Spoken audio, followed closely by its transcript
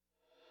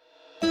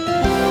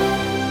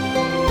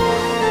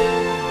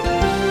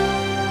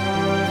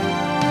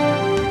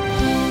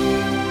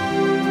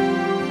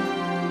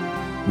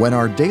When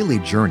our daily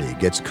journey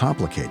gets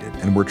complicated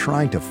and we're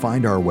trying to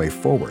find our way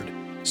forward,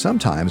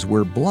 sometimes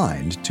we're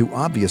blind to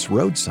obvious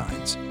road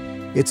signs.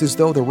 It's as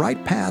though the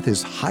right path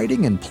is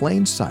hiding in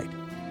plain sight.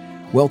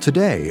 Well,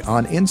 today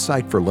on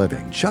Insight for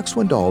Living, Chuck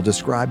Swindoll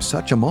describes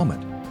such a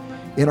moment.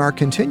 In our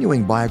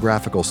continuing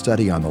biographical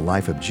study on the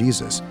life of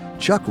Jesus,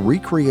 Chuck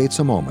recreates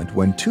a moment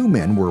when two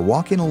men were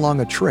walking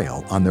along a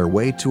trail on their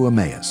way to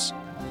Emmaus.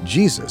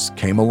 Jesus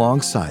came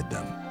alongside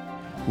them.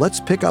 Let's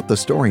pick up the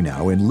story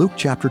now in Luke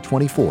chapter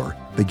 24,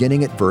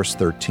 beginning at verse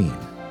 13.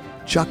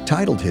 Chuck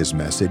titled his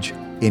message,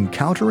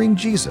 Encountering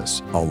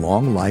Jesus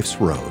Along Life's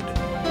Road.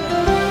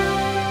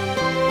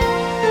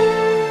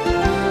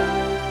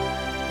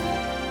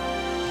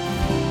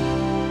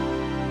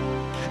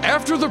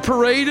 After the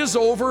parade is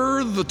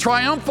over, the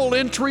triumphal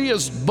entry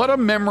is but a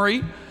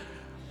memory.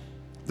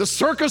 The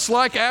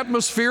circus-like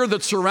atmosphere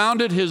that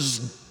surrounded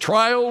his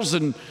trials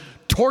and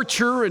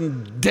torture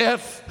and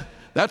death,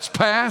 that's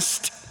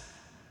past.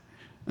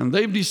 And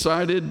they've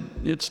decided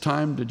it's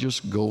time to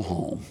just go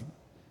home.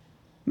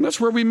 And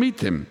that's where we meet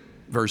them,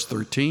 verse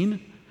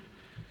 13.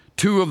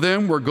 Two of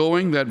them were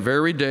going that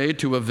very day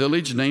to a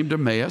village named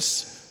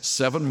Emmaus,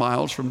 7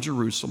 miles from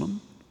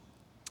Jerusalem.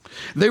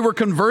 They were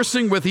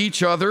conversing with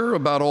each other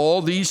about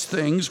all these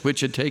things which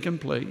had taken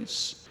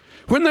place.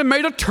 When they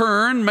made a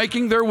turn,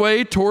 making their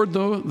way toward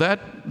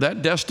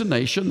that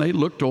destination, they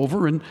looked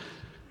over, and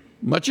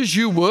much as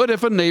you would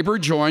if a neighbor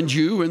joined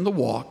you in the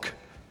walk,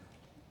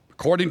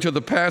 according to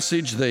the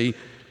passage, they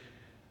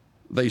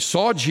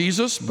saw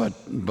Jesus,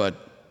 but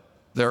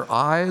their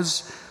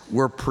eyes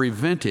were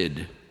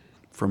prevented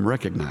from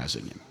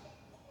recognizing him.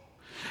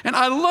 And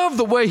I love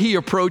the way he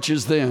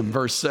approaches them,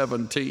 verse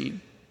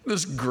 17.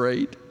 This is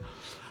great.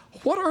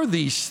 What are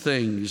these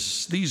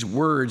things, these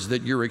words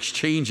that you're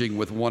exchanging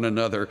with one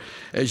another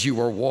as you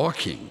are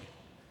walking?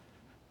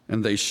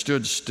 And they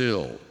stood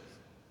still,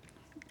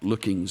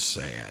 looking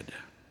sad.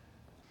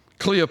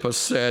 Cleopas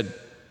said,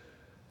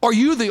 "Are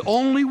you the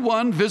only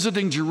one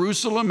visiting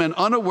Jerusalem and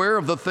unaware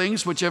of the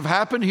things which have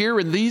happened here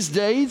in these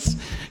days?"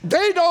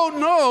 They don't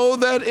know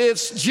that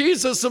it's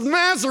Jesus of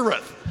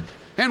Nazareth.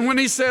 And when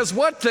he says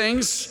what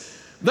things,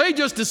 they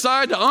just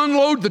decide to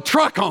unload the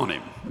truck on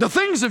him. The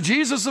things of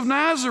Jesus of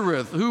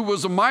Nazareth, who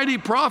was a mighty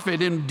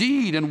prophet in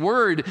deed and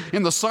word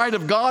in the sight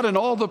of God and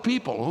all the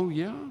people. Oh,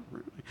 yeah,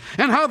 really?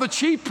 And how the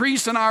chief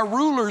priests and our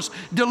rulers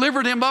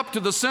delivered him up to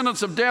the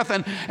sentence of death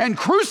and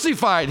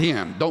crucified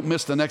him. Don't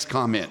miss the next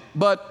comment.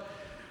 But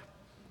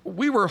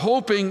we were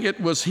hoping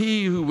it was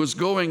he who was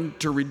going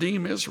to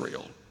redeem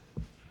Israel.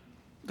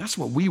 That's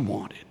what we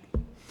wanted.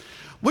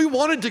 We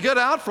wanted to get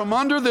out from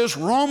under this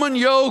Roman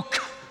yoke.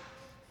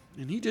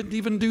 And he didn't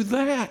even do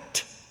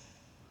that.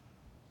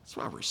 That's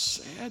why we're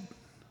sad.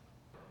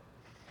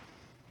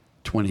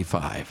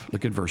 25.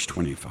 Look at verse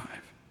 25.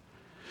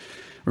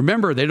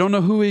 Remember, they don't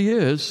know who he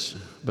is,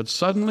 but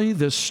suddenly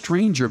this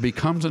stranger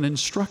becomes an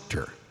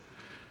instructor.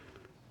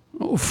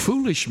 Oh,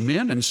 foolish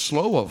men and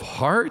slow of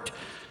heart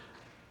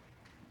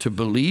to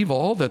believe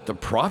all that the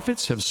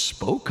prophets have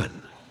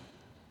spoken.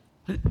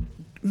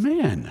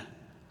 Man,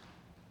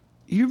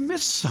 you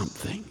missed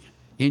something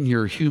in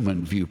your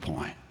human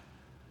viewpoint.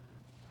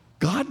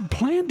 God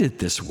planned it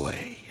this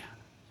way.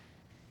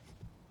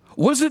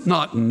 Was it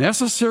not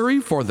necessary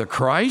for the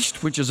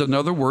Christ, which is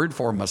another word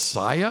for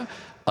Messiah,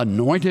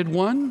 anointed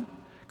one,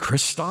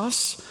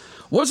 Christos?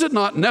 Was it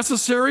not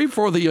necessary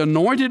for the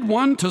anointed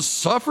one to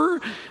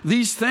suffer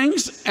these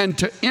things and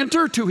to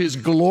enter to his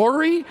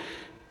glory?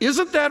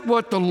 Isn't that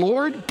what the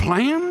Lord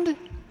planned?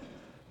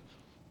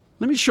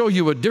 Let me show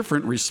you a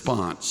different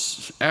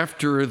response.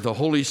 After the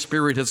Holy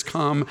Spirit has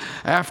come,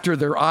 after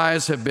their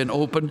eyes have been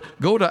opened,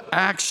 go to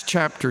Acts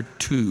chapter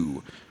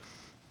 2.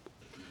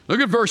 Look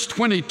at verse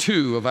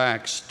 22 of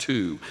Acts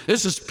 2.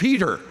 This is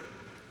Peter.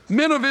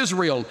 Men of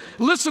Israel,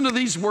 listen to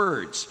these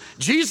words.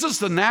 Jesus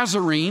the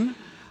Nazarene,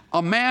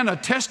 a man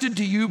attested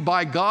to you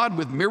by God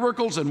with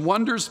miracles and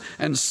wonders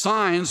and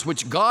signs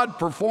which God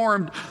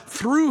performed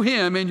through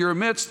him in your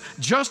midst,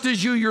 just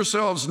as you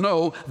yourselves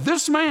know,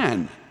 this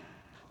man,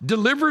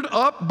 delivered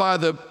up by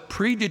the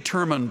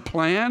predetermined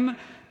plan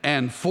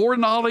and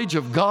foreknowledge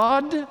of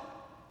God,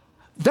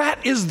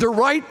 that is the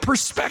right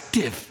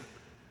perspective.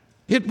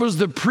 It was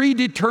the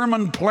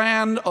predetermined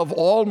plan of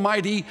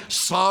Almighty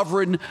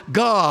Sovereign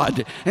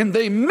God, and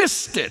they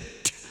missed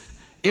it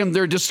in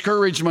their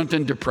discouragement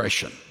and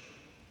depression.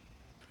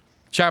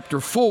 Chapter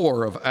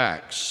 4 of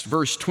Acts,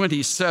 verse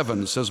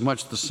 27 says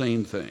much the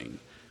same thing.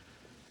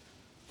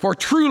 For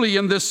truly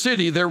in this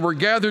city there were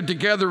gathered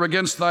together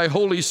against thy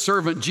holy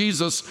servant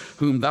Jesus,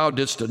 whom thou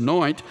didst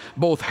anoint,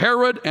 both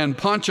Herod and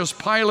Pontius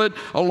Pilate,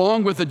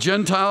 along with the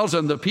Gentiles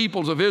and the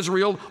peoples of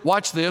Israel,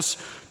 watch this,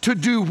 to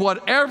do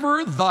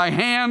whatever thy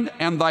hand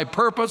and thy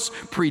purpose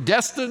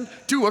predestined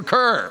to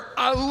occur.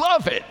 I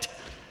love it.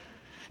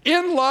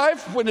 In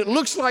life, when it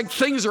looks like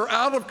things are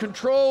out of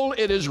control,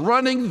 it is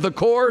running the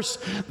course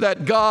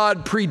that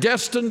God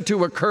predestined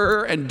to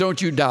occur, and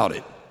don't you doubt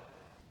it.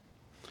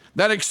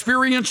 That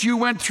experience you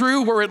went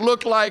through where it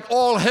looked like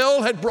all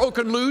hell had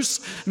broken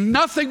loose,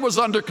 nothing was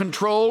under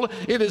control,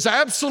 it is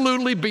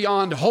absolutely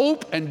beyond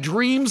hope and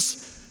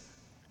dreams.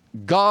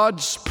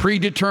 God's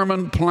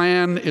predetermined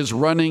plan is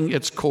running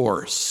its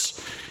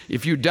course.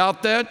 If you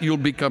doubt that, you'll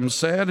become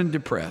sad and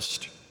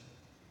depressed.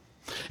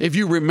 If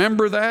you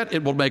remember that,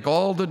 it will make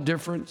all the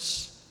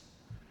difference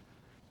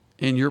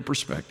in your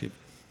perspective.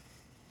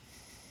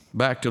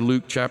 Back to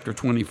Luke chapter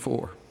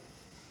 24.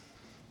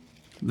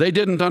 They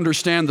didn't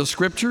understand the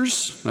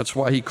scriptures. That's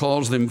why he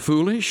calls them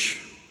foolish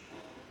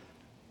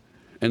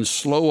and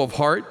slow of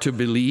heart to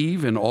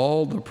believe in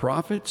all the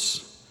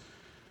prophets.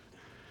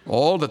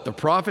 All that the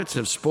prophets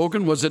have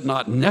spoken, was it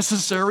not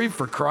necessary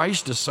for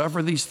Christ to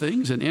suffer these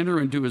things and enter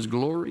into his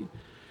glory?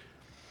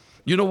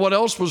 You know what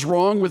else was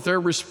wrong with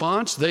their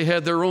response? They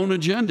had their own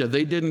agenda.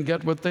 They didn't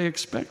get what they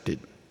expected.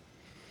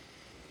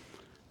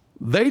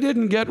 They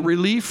didn't get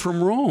relief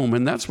from Rome,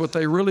 and that's what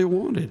they really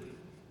wanted.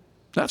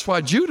 That's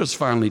why Judas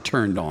finally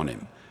turned on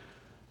him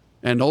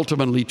and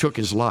ultimately took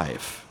his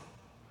life.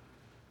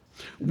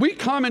 We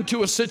come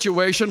into a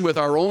situation with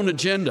our own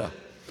agenda.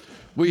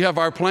 We have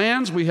our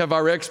plans, we have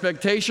our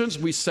expectations,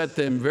 we set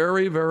them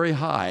very, very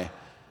high.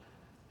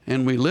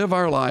 And we live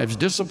our lives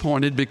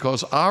disappointed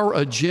because our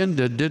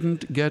agenda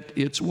didn't get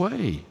its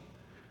way.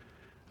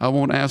 I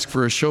won't ask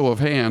for a show of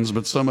hands,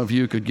 but some of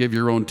you could give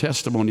your own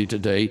testimony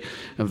today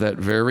of that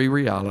very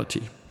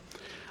reality.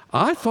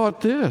 I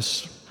thought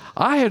this.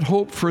 I had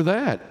hoped for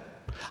that.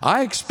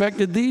 I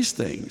expected these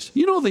things.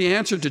 You know the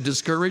answer to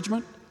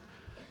discouragement?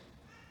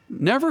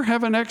 Never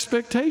have an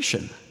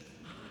expectation.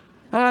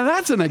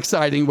 That's an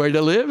exciting way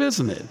to live,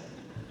 isn't it?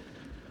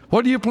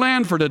 What do you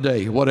plan for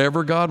today?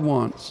 Whatever God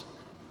wants.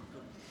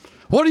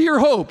 What are your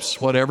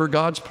hopes? Whatever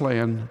God's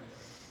plan.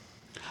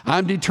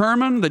 I'm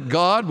determined that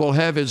God will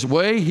have his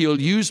way. He'll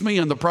use me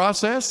in the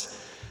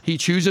process. He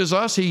chooses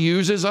us. He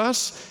uses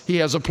us. He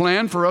has a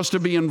plan for us to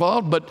be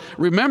involved. But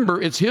remember,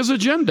 it's his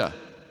agenda.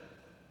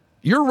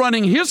 You're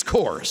running his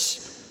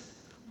course.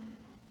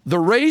 The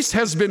race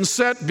has been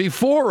set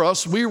before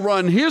us. We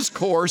run his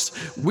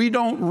course. We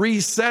don't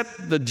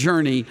reset the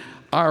journey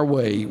our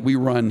way. We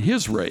run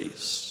his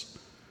race.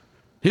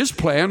 His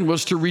plan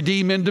was to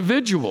redeem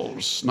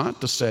individuals,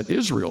 not to set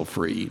Israel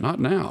free. Not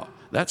now.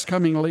 That's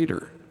coming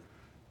later.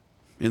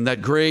 In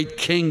that great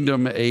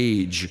kingdom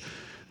age,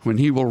 when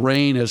he will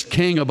reign as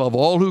king above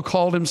all who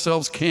called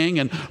themselves king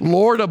and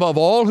Lord above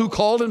all who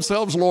called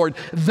themselves Lord,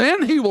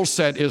 then he will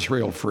set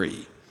Israel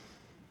free.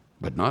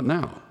 But not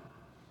now.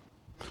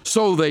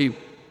 So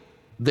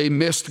they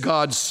missed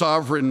God's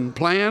sovereign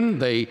plan.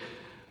 They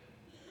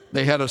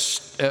had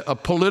a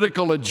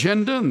political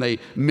agenda, and they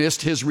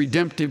missed his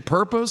redemptive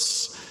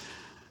purpose.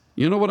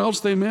 You know what else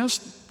they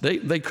missed?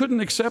 They couldn't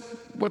accept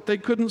what they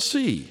couldn't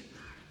see.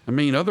 I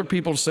mean, other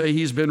people say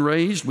he's been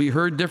raised. We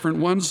heard different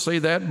ones say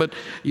that, but,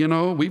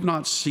 we've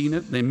not seen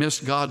it. They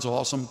missed God's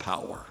awesome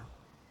power.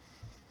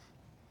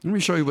 Let me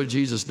show you what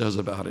Jesus does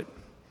about it.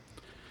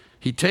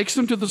 He takes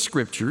them to the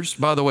scriptures.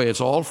 By the way,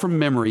 it's all from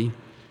memory.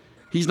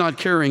 He's not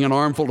carrying an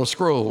armful of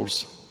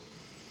scrolls.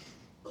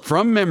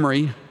 From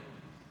memory,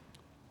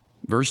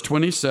 verse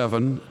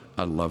 27,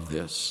 I love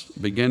this.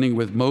 Beginning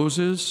with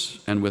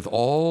Moses and with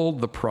all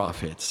the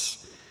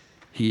prophets,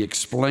 he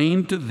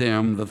explained to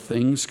them the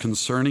things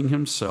concerning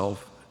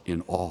himself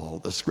in all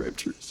the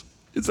scriptures.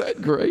 Is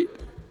that great?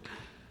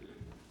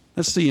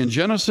 Let's see, in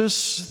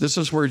Genesis, this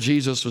is where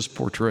Jesus was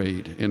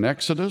portrayed. In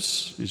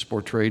Exodus, he's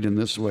portrayed in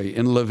this way.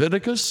 In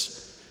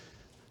Leviticus,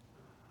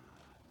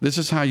 this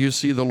is how you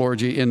see the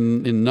Lord.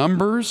 In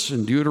Numbers,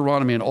 in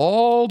Deuteronomy, in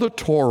all the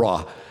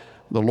Torah,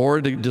 the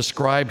Lord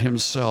described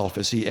himself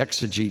as he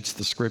exegetes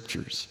the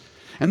scriptures.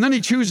 And then he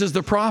chooses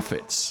the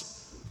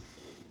prophets.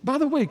 By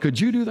the way, could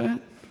you do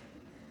that?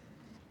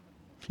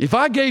 If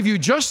I gave you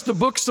just the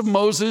books of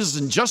Moses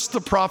and just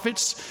the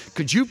prophets,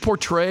 could you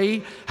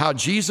portray how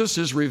Jesus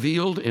is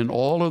revealed in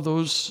all of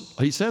those?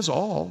 He says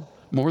all,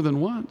 more than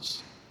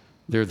once.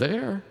 They're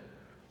there.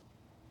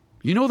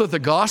 You know that the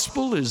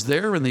gospel is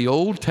there in the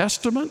Old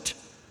Testament?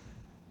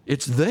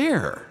 It's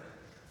there,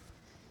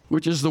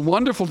 which is the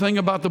wonderful thing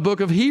about the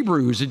book of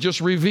Hebrews. It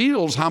just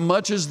reveals how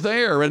much is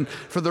there, and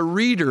for the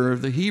reader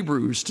of the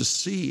Hebrews to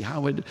see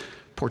how it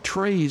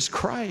portrays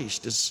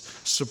Christ as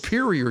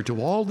superior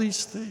to all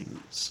these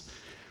things.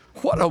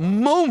 What a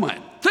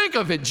moment. Think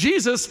of it.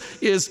 Jesus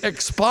is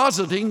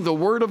expositing the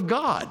Word of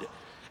God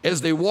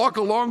as they walk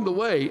along the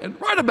way. And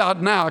right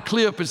about now,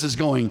 Cleopas is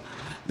going,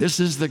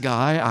 this is the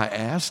guy I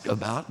asked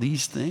about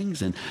these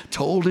things and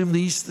told him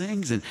these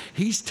things. And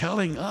he's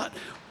telling us,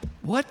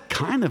 what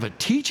kind of a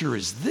teacher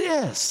is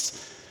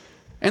this?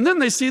 And then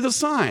they see the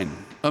sign,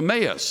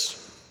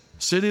 Emmaus,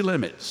 city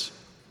limits.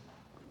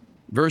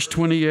 Verse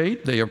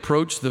 28, they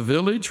approached the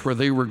village where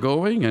they were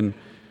going, and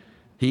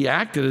he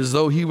acted as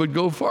though he would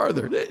go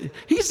farther.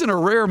 He's in a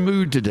rare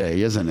mood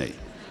today, isn't he?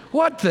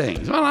 What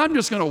things? Well, I'm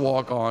just going to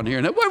walk on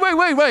here.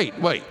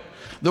 Wait.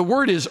 The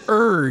word is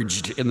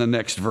urged in the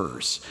next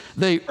verse.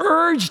 They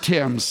urged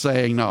him,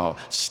 saying, no,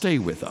 stay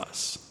with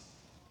us.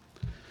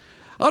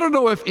 I don't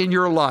know if in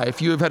your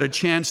life you have had a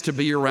chance to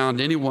be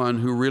around anyone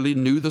who really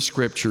knew the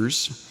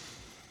Scriptures,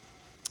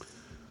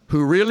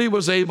 who really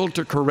was able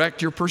to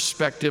correct your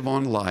perspective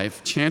on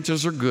life.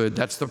 Chances are good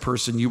that's the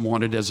person you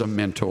wanted as a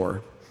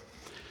mentor.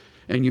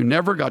 And you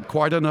never got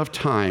quite enough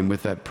time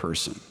with that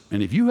person.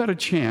 And if you had a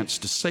chance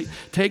to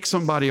take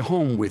somebody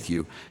home with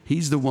you,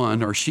 he's the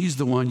one or she's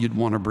the one you'd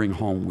want to bring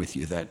home with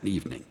you that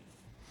evening.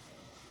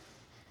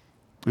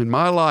 In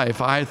my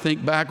life, I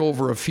think back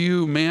over a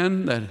few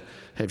men that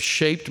have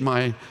shaped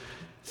my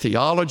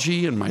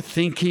theology and my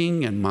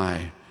thinking and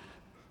in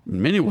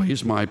many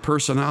ways, my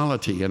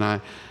personality. And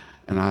I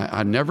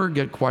never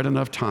get quite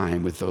enough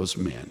time with those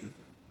men.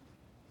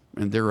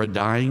 And they're a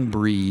dying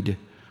breed.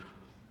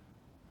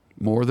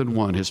 More than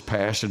one has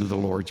passed into the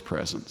Lord's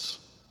presence.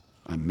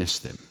 I miss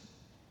them.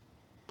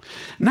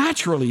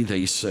 Naturally,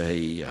 they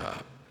say,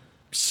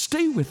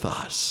 stay with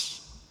us.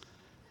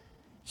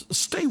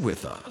 Stay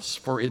with us,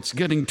 for it's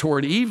getting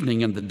toward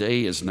evening and the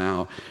day is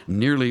now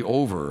nearly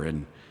over.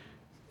 And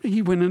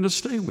he went in to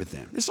stay with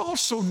them. It's all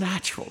so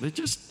natural. It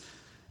just,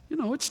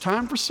 it's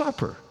time for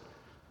supper.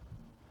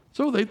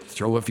 So they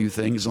throw a few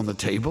things on the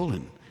table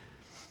and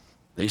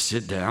they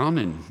sit down.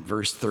 In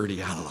verse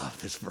 30, I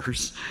love this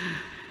verse.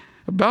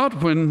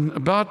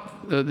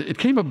 It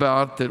came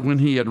about that when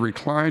he had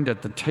reclined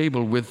at the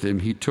table with them,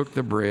 he took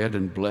the bread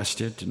and blessed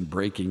it, and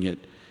breaking it,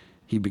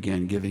 he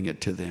began giving it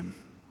to them.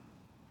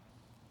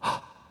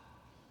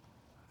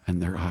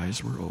 And their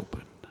eyes were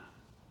opened.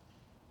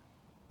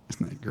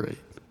 Isn't that great?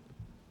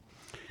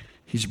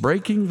 He's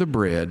breaking the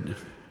bread,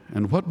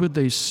 and what would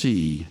they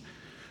see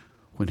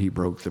when he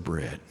broke the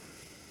bread?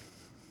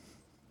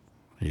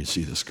 You'd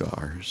see the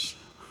scars.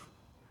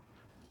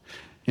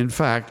 In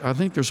fact, I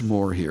think there's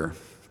more here.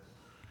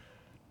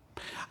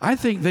 I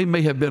think they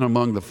may have been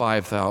among the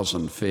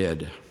 5,000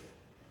 fed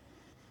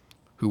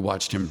who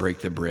watched him break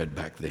the bread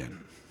back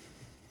then.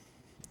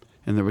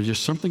 And there was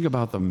just something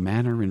about the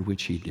manner in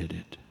which he did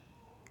it.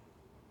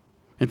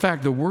 In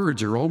fact, the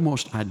words are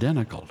almost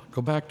identical.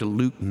 Go back to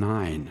Luke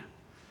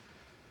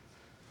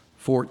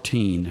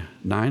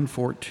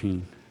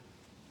 9:14.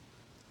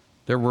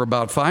 There were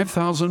about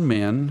 5,000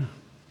 men,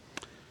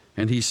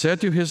 and he said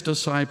to his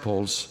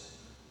disciples,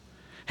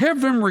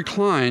 have them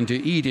recline to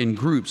eat in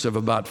groups of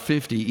about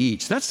 50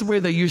 each. That's the way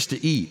they used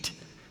to eat.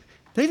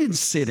 They didn't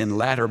sit in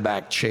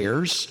ladder-back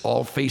chairs,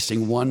 all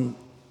facing one,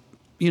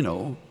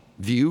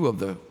 view of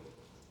the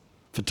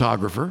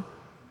photographer.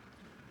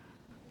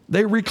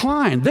 They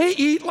reclined. They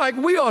eat like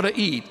we ought to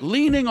eat,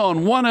 leaning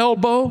on one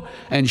elbow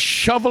and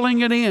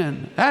shoveling it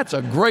in. That's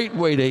a great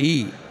way to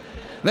eat.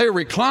 They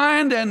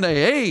reclined and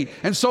they ate.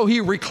 And so he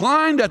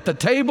reclined at the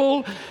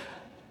table.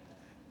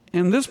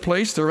 In this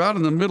place, they're out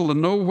in the middle of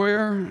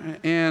nowhere,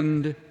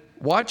 and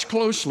watch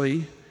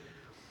closely.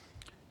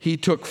 He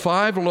took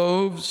 5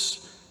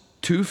 loaves,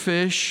 2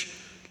 fish,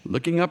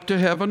 looking up to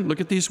heaven. Look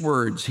at these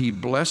words. He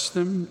blessed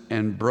them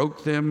and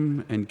broke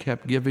them and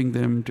kept giving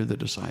them to the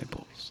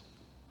disciples.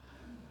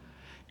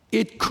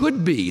 It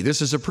could be, this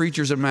is a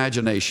preacher's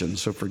imagination,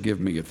 so forgive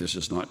me if this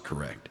is not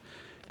correct.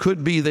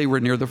 Could be they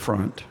were near the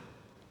front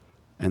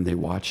and they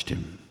watched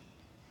him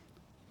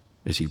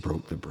as he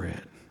broke the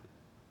bread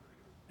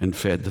and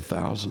fed the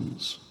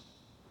thousands.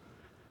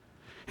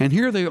 And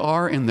here they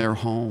are in their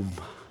home,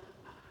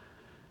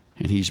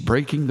 and he's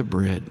breaking the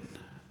bread.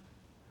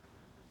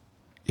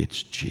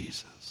 It's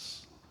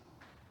Jesus.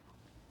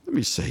 Let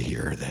me say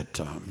here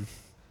that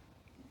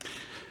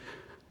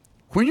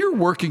when you're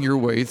working your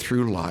way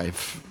through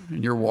life,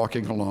 and you're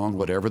walking along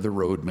whatever the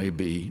road may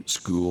be,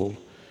 school,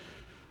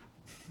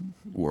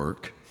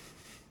 work,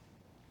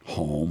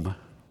 home,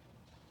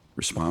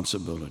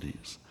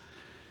 responsibilities,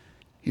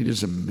 it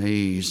is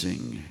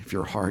amazing, if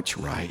your heart's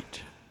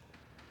right,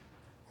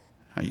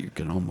 how you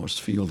can almost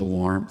feel the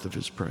warmth of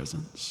his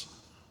presence.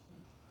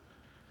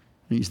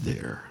 He's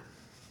there.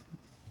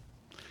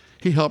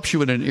 He helps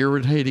you in an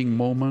irritating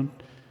moment.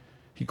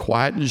 He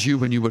quietens you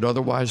when you would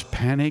otherwise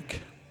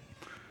panic.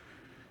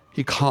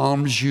 He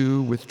calms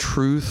you with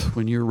truth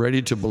when you're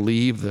ready to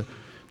believe the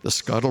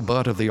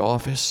scuttlebutt of the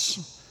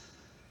office.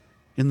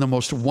 In the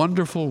most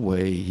wonderful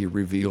way, he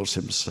reveals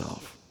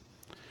himself.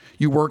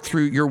 You work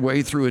through your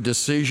way through a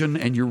decision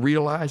and you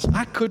realize,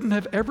 I couldn't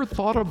have ever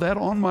thought of that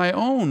on my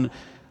own.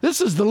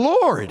 This is the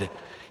Lord.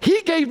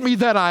 He gave me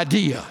that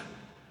idea.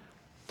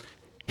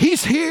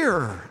 He's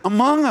here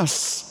among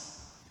us.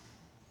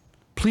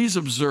 Please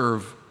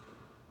observe,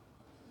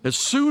 as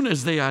soon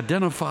as they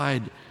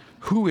identified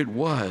who it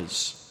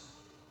was,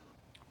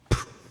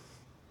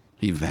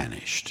 he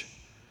vanished.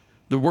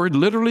 The word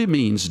literally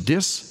means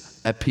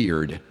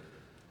disappeared.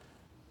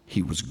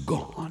 He was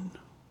gone.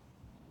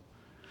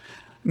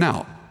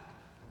 Now,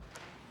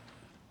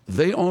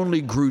 they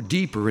only grew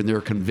deeper in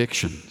their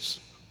convictions.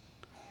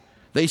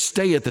 They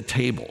stay at the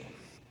table.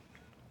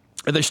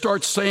 And they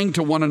start saying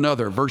to one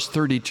another, verse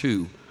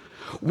 32,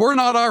 were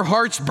not our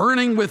hearts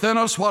burning within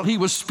us while he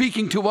was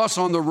speaking to us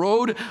on the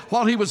road,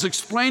 while he was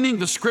explaining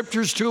the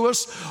scriptures to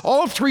us?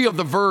 All 3 of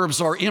the verbs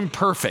are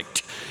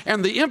imperfect,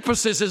 and the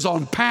emphasis is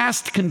on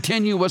past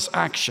continuous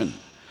action.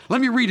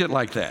 Let me read it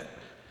like that.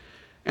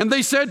 And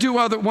they said to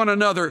one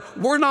another,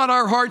 were not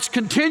our hearts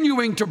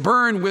continuing to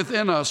burn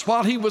within us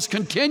while he was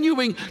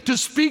continuing to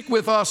speak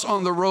with us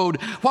on the road,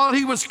 while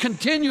he was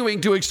continuing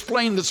to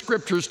explain the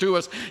scriptures to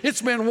us?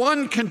 It's been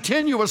one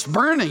continuous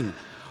burning,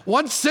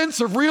 one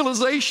sense of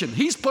realization.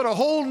 He's put a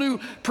whole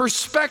new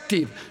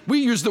perspective. We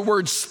use the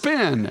word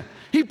spin.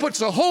 He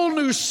puts a whole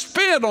new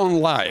spin on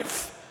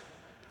life.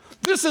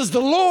 This is the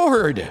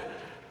Lord.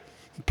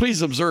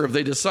 Please observe,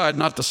 they decide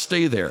not to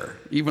stay there,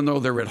 even though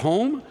they're at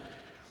home,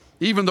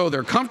 even though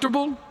they're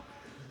comfortable,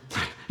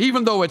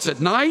 even though it's at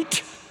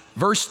night.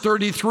 Verse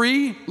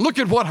 33, look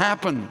at what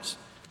happens.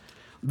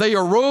 They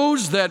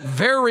arose that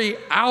very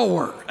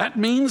hour. That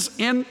means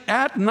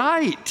at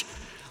night.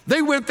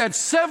 They went that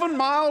 7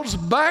 miles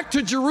back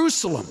to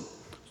Jerusalem.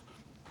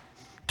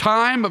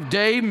 Time of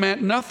day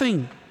meant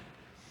nothing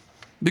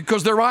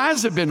because their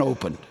eyes had been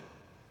opened.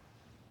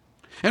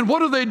 And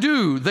what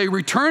do? They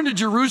return to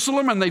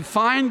Jerusalem and they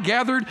find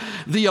gathered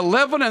the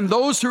 11 and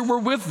those who were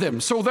with them.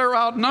 So they're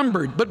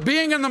outnumbered. But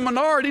being in the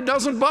minority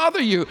doesn't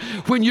bother you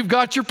when you've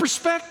got your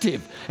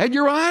perspective and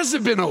your eyes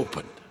have been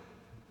opened.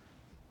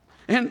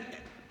 And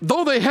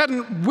though they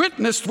hadn't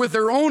witnessed with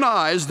their own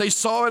eyes, they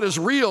saw it as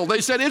real.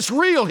 They said, it's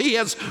real.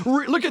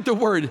 Look at the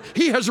word.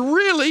 He has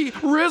really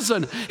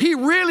risen. He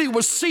really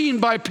was seen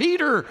by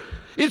Peter.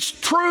 It's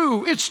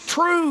true. It's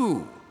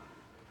true.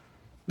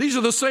 These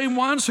are the same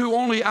ones who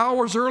only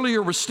hours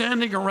earlier were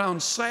standing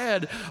around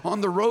sad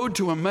on the road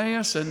to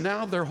Emmaus, and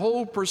now their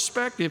whole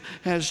perspective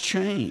has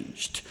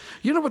changed.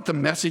 You know what the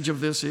message of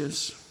this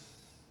is?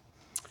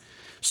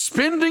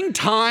 Spending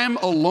time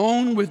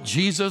alone with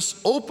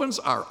Jesus opens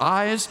our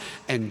eyes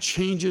and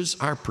changes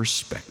our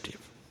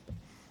perspective.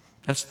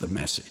 That's the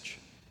message.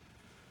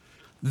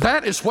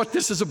 That is what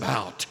this is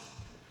about.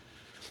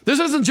 This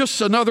isn't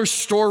just another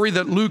story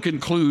that Luke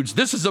includes.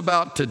 This is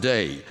about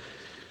today.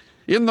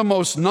 In the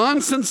most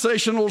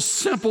non-sensational,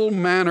 simple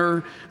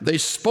manner, they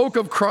spoke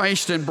of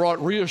Christ and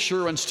brought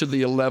reassurance to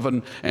the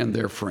 11 and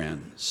their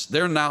friends.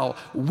 They're now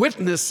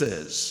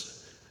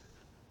witnesses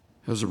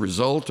as a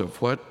result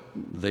of what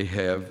they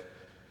have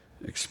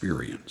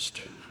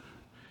experienced.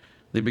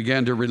 They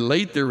began to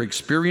relate their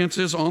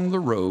experiences on the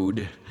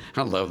road.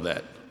 I love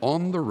that.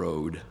 On the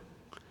road.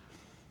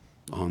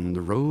 On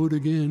the road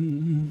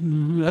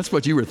again. That's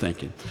what you were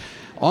thinking.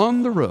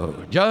 On the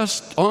road,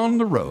 just on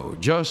the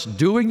road, just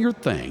doing your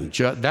thing.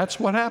 That's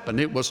what happened.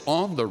 It was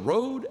on the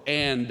road,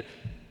 and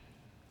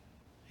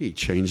he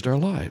changed our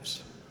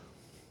lives.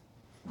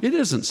 It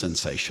isn't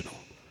sensational.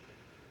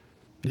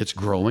 It's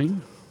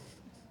growing,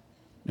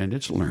 and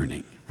it's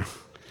learning.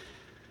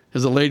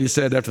 As a lady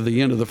said after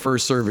the end of the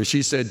first service,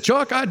 she said,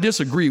 Chuck, I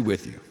disagree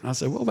with you. I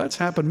said, well, that's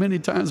happened many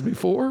times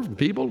before.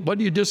 People, what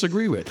do you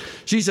disagree with?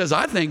 She says,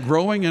 I think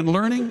growing and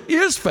learning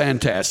is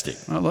fantastic.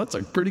 Well, that's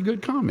a pretty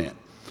good comment.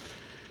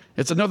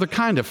 It's another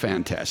kind of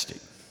fantastic.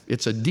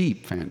 It's a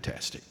deep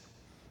fantastic.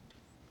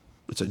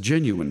 It's a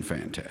genuine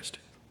fantastic.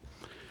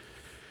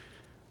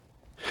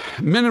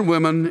 Men and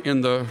women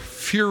in the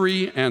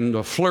fury and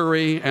the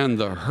flurry and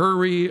the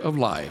hurry of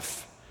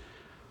life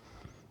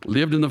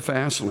lived in the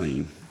fast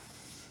lane.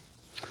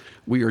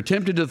 We are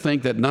tempted to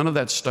think that none of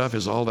that stuff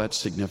is all that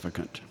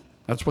significant.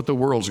 That's what the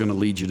world's going to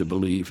lead you to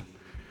believe.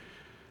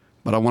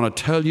 But I want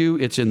to tell you,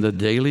 it's in the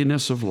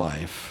dailiness of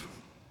life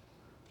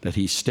that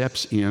he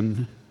steps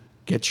in,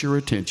 gets your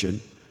attention,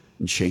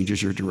 and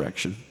changes your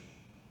direction.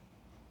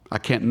 I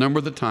can't number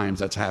the times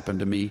that's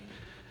happened to me,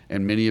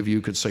 and many of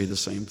you could say the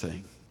same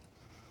thing.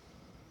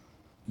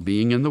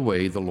 Being in the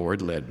way the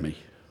Lord led me.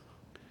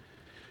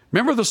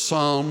 Remember the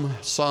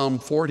Psalm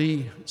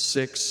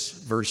 46,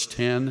 verse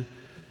 10?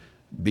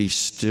 Be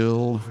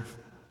still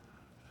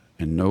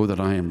and know that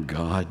I am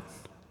God.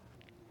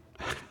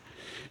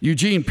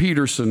 Eugene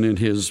Peterson in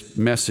his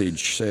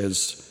message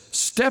says,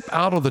 step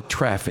out of the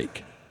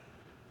traffic.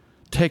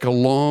 Take a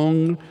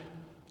long,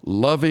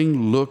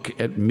 loving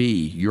look at me,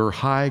 your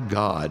high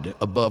God,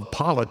 above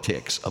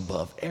politics,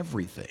 above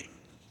everything.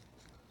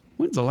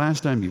 When's the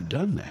last time you've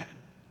done that?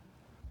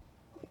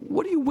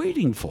 What are you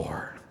waiting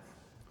for?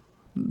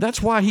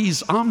 That's why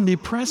he's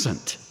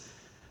omnipresent.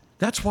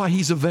 That's why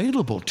he's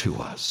available to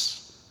us.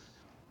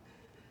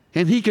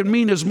 And he can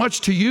mean as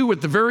much to you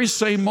at the very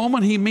same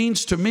moment he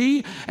means to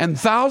me and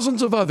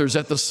thousands of others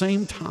at the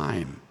same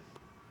time.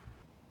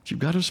 But you've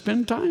got to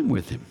spend time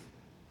with him.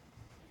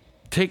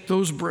 Take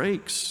those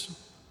breaks.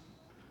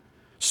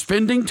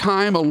 Spending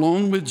time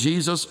alone with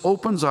Jesus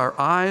opens our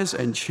eyes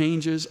and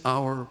changes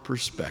our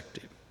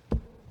perspective.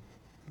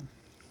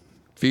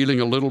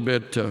 Feeling a little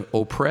bit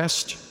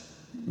oppressed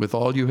with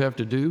all you have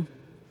to do?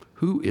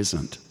 Who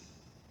isn't?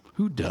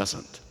 Who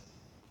doesn't?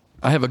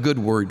 I have a good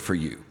word for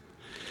you.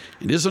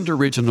 It isn't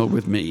original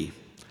with me.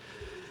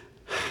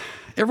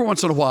 Every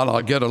once in a while,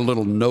 I'll get a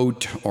little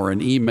note or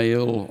an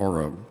email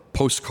or a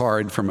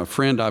postcard from a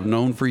friend I've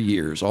known for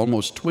years,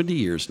 almost 20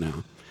 years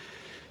now.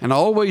 And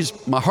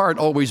my heart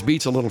always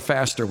beats a little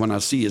faster when I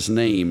see his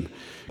name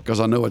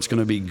because I know it's going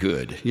to be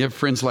good. You have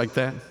friends like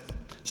that?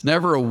 It's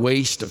never a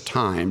waste of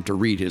time to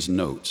read his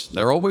notes.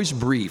 They're always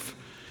brief,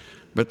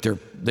 but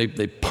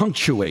they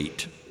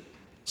punctuate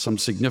some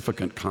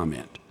significant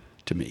comment.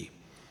 to me.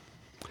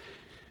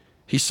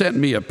 He sent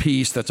me a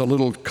piece that's a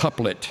little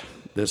couplet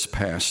this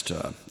past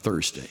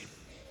Thursday,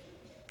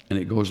 and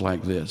it goes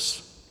like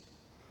this.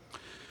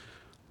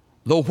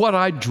 Though what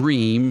I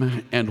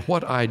dream and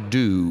what I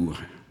do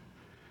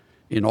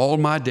in all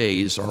my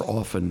days are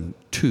often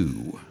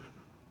two,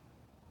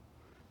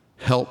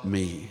 help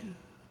me,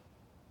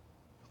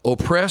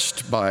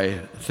 oppressed by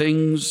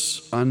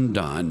things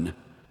undone,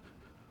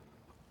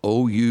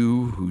 O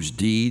you whose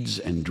deeds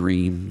and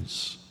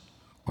dreams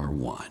are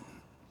one.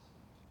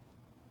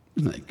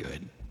 Isn't that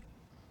good?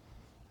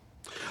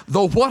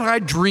 Though what I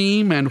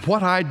dream and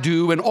what I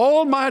do in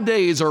all my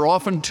days are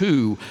often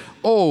two,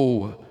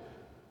 oh,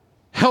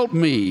 help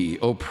me,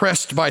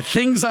 oppressed by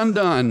things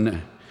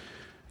undone,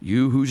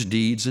 you whose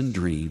deeds and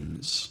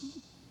dreams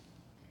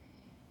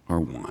are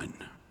one.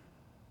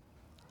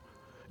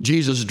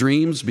 Jesus'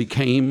 dreams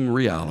became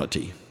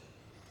reality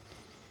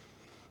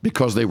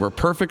because they were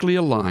perfectly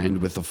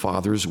aligned with the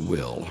Father's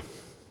will.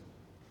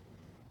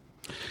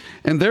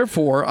 And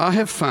therefore, I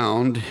have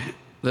found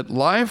that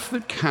life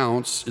that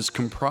counts is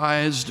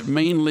comprised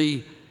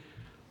mainly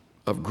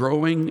of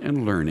growing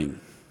and learning,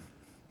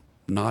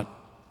 not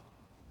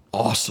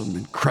awesome,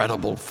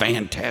 incredible,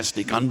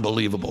 fantastic,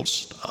 unbelievable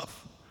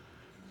stuff.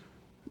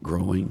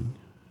 Growing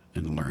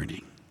and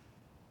learning.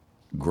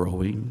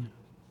 Growing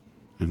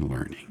and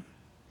learning.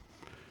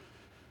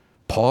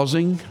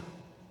 Pausing,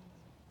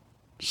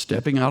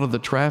 stepping out of the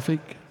traffic,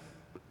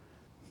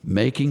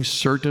 making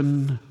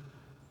certain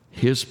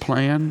His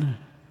plan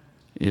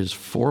is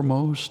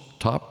foremost,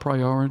 top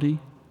priority,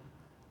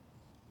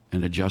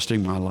 and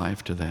adjusting my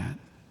life to that.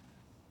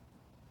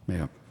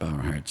 May I bow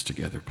our heads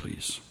together,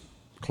 please.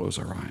 Close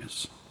our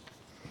eyes.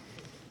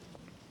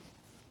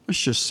 Let's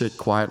just sit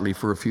quietly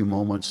for a few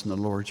moments in the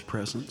Lord's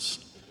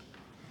presence.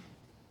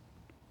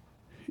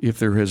 If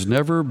there has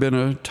never been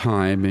a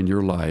time in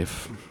your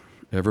life,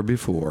 ever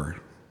before,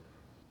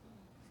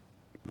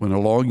 when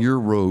along your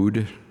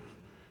road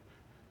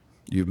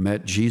you've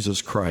met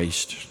Jesus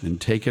Christ and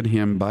taken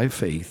Him by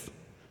faith,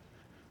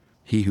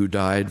 He who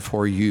died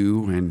for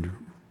you and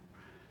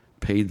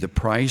paid the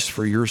price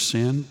for your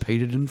sin,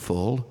 paid it in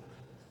full,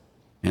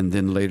 and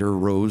then later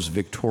rose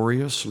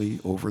victoriously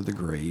over the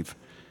grave,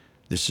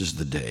 this is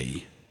the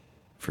day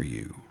for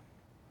you.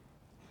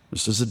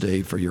 This is a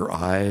day for your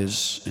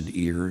eyes and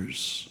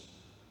ears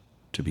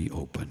to be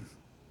open,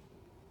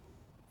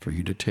 for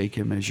you to take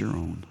Him as your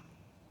own.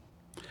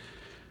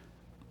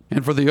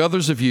 And for the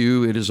others of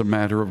you, it is a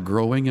matter of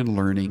growing and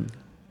learning,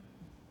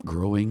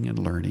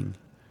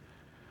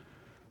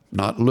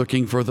 not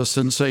looking for the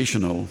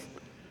sensational,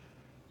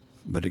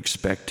 but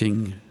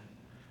expecting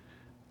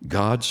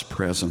God's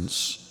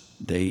presence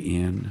day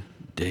in,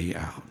 day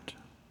out,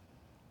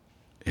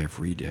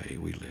 every day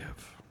we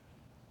live.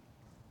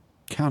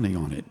 Counting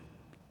on it,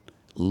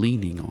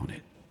 leaning on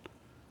it,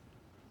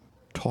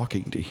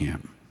 talking to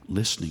Him,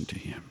 listening to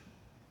Him,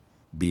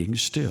 being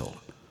still,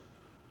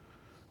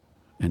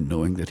 and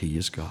knowing that He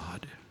is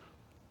God.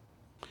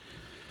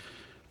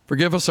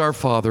 Forgive us, our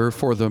Father,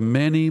 for the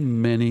many,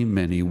 many,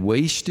 many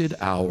wasted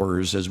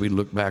hours as we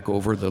look back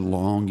over the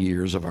long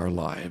years of our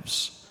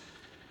lives.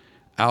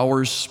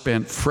 Hours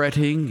spent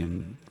fretting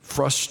and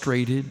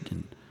frustrated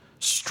and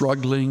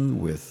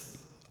struggling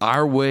with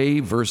our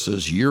way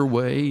versus your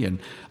way, and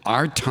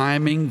our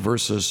timing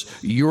versus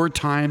your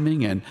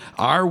timing, and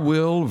our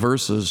will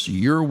versus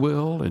your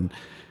will. And,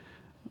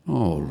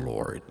 oh,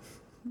 Lord,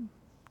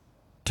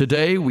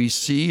 today we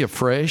see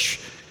afresh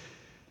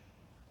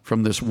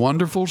from this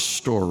wonderful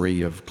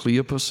story of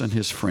Cleopas and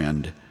his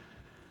friend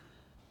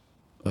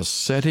a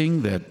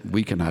setting that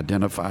we can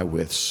identify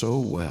with so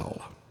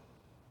well.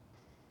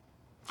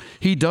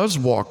 He does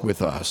walk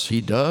with us.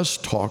 He does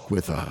talk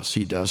with us.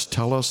 He does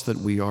tell us that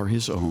we are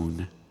His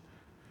own.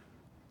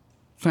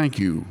 Thank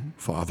you,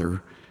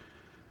 Father,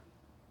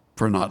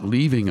 for not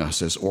leaving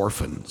us as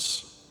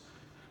orphans,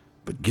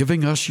 but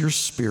giving us your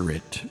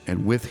Spirit,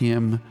 and with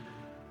Him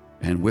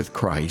and with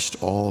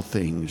Christ all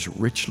things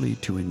richly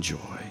to enjoy.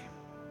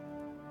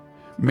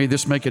 May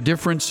this make a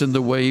difference in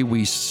the way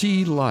we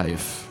see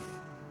life.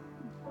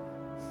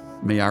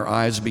 May our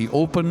eyes be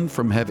open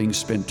from having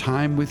spent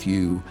time with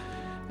you,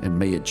 and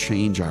may it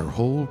change our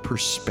whole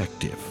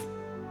perspective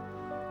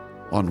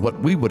on what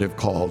we would have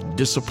called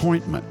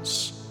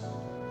disappointments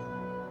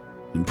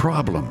and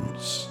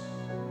problems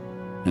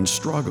and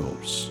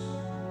struggles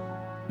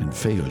and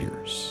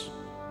failures.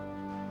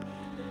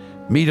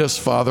 Meet us,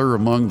 Father,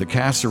 among the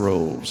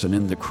casseroles and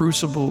in the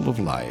crucible of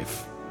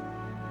life,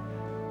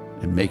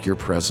 and make your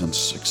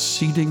presence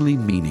exceedingly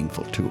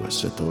meaningful to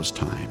us at those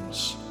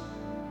times.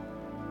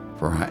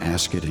 For I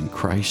ask it in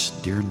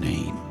Christ's dear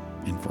name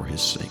and for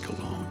His sake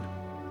alone.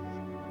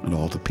 And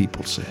all the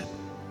people said,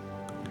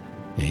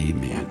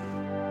 Amen.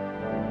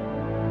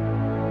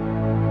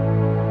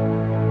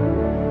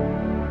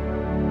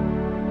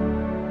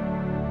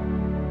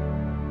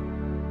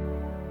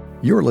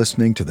 You're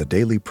listening to the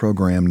daily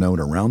program known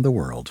around the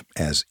world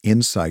as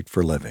Insight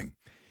for Living.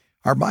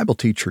 Our Bible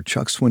teacher,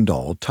 Chuck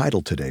Swindoll,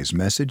 titled today's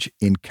message,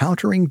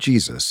 Encountering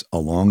Jesus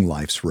Along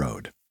Life's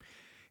Road.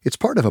 It's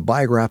part of a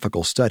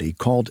biographical study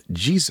called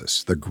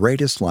Jesus, the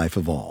Greatest Life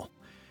of All.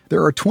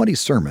 There are 20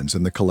 sermons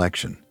in the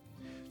collection.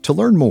 To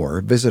learn more,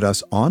 visit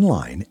us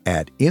online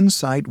at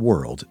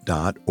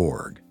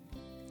insightworld.org.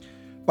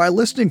 By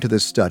listening to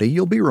this study,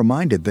 you'll be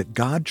reminded that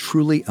God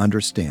truly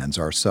understands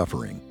our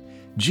suffering.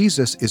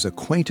 Jesus is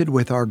acquainted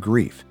with our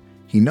grief.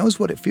 He knows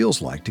what it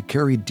feels like to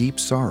carry deep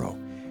sorrow,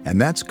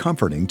 and that's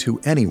comforting to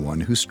anyone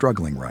who's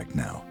struggling right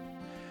now.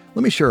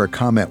 Let me share a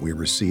comment we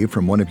received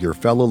from one of your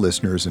fellow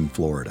listeners in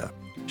Florida.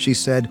 She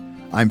said,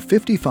 "I'm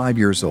 55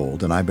 years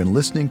old and I've been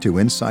listening to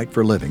Insight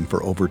for Living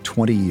for over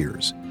 20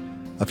 years.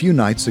 A few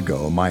nights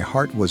ago, my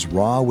heart was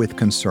raw with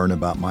concern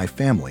about my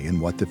family and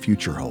what the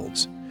future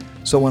holds.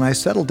 So when I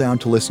settled down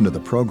to listen to the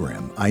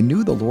program, I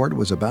knew the Lord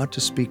was about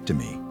to speak to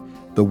me.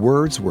 The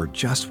words were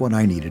just what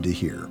I needed to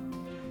hear.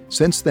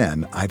 Since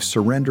then, I've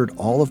surrendered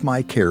all of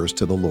my cares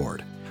to the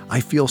Lord.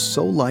 I feel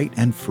so light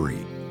and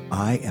free.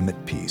 I am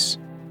at peace."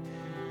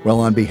 Well,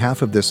 on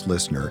behalf of this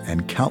listener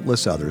and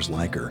countless others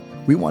like her,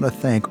 we want to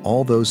thank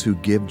all those who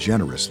give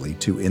generously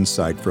to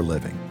Insight for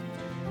Living.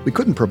 We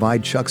couldn't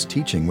provide Chuck's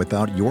teaching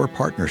without your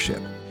partnership.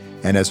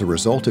 And as a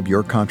result of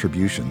your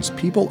contributions,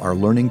 people are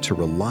learning to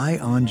rely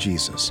on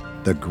Jesus,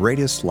 the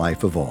greatest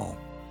life of all.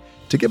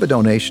 To give a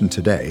donation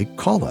today,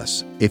 call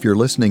us. If you're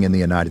listening in the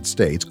United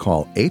States,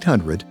 call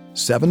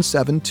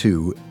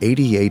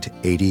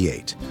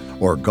 800-772-8888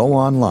 or go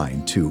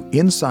online to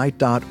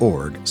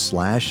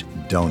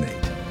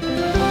insight.org/donate.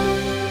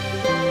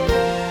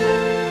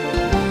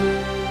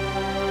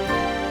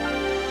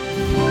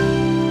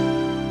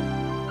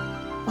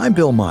 I'm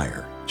Bill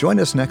Meyer. Join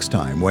us next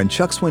time when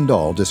Chuck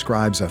Swindoll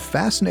describes a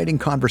fascinating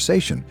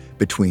conversation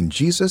between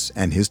Jesus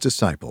and his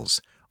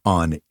disciples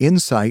on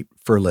Insight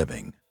for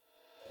Living.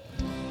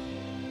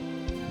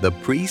 The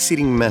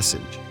preceding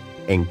message,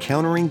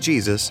 Encountering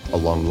Jesus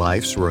Along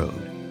Life's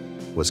Road,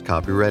 was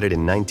copyrighted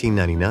in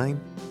 1999,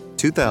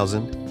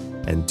 2000,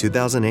 and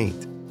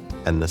 2008,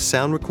 and the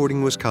sound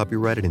recording was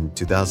copyrighted in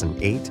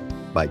 2008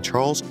 by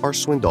Charles R.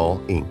 Swindoll,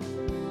 Inc.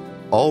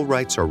 All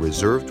rights are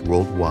reserved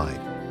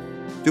worldwide.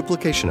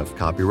 Duplication of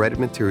copyrighted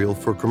material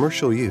for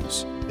commercial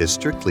use is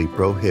strictly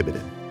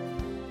prohibited.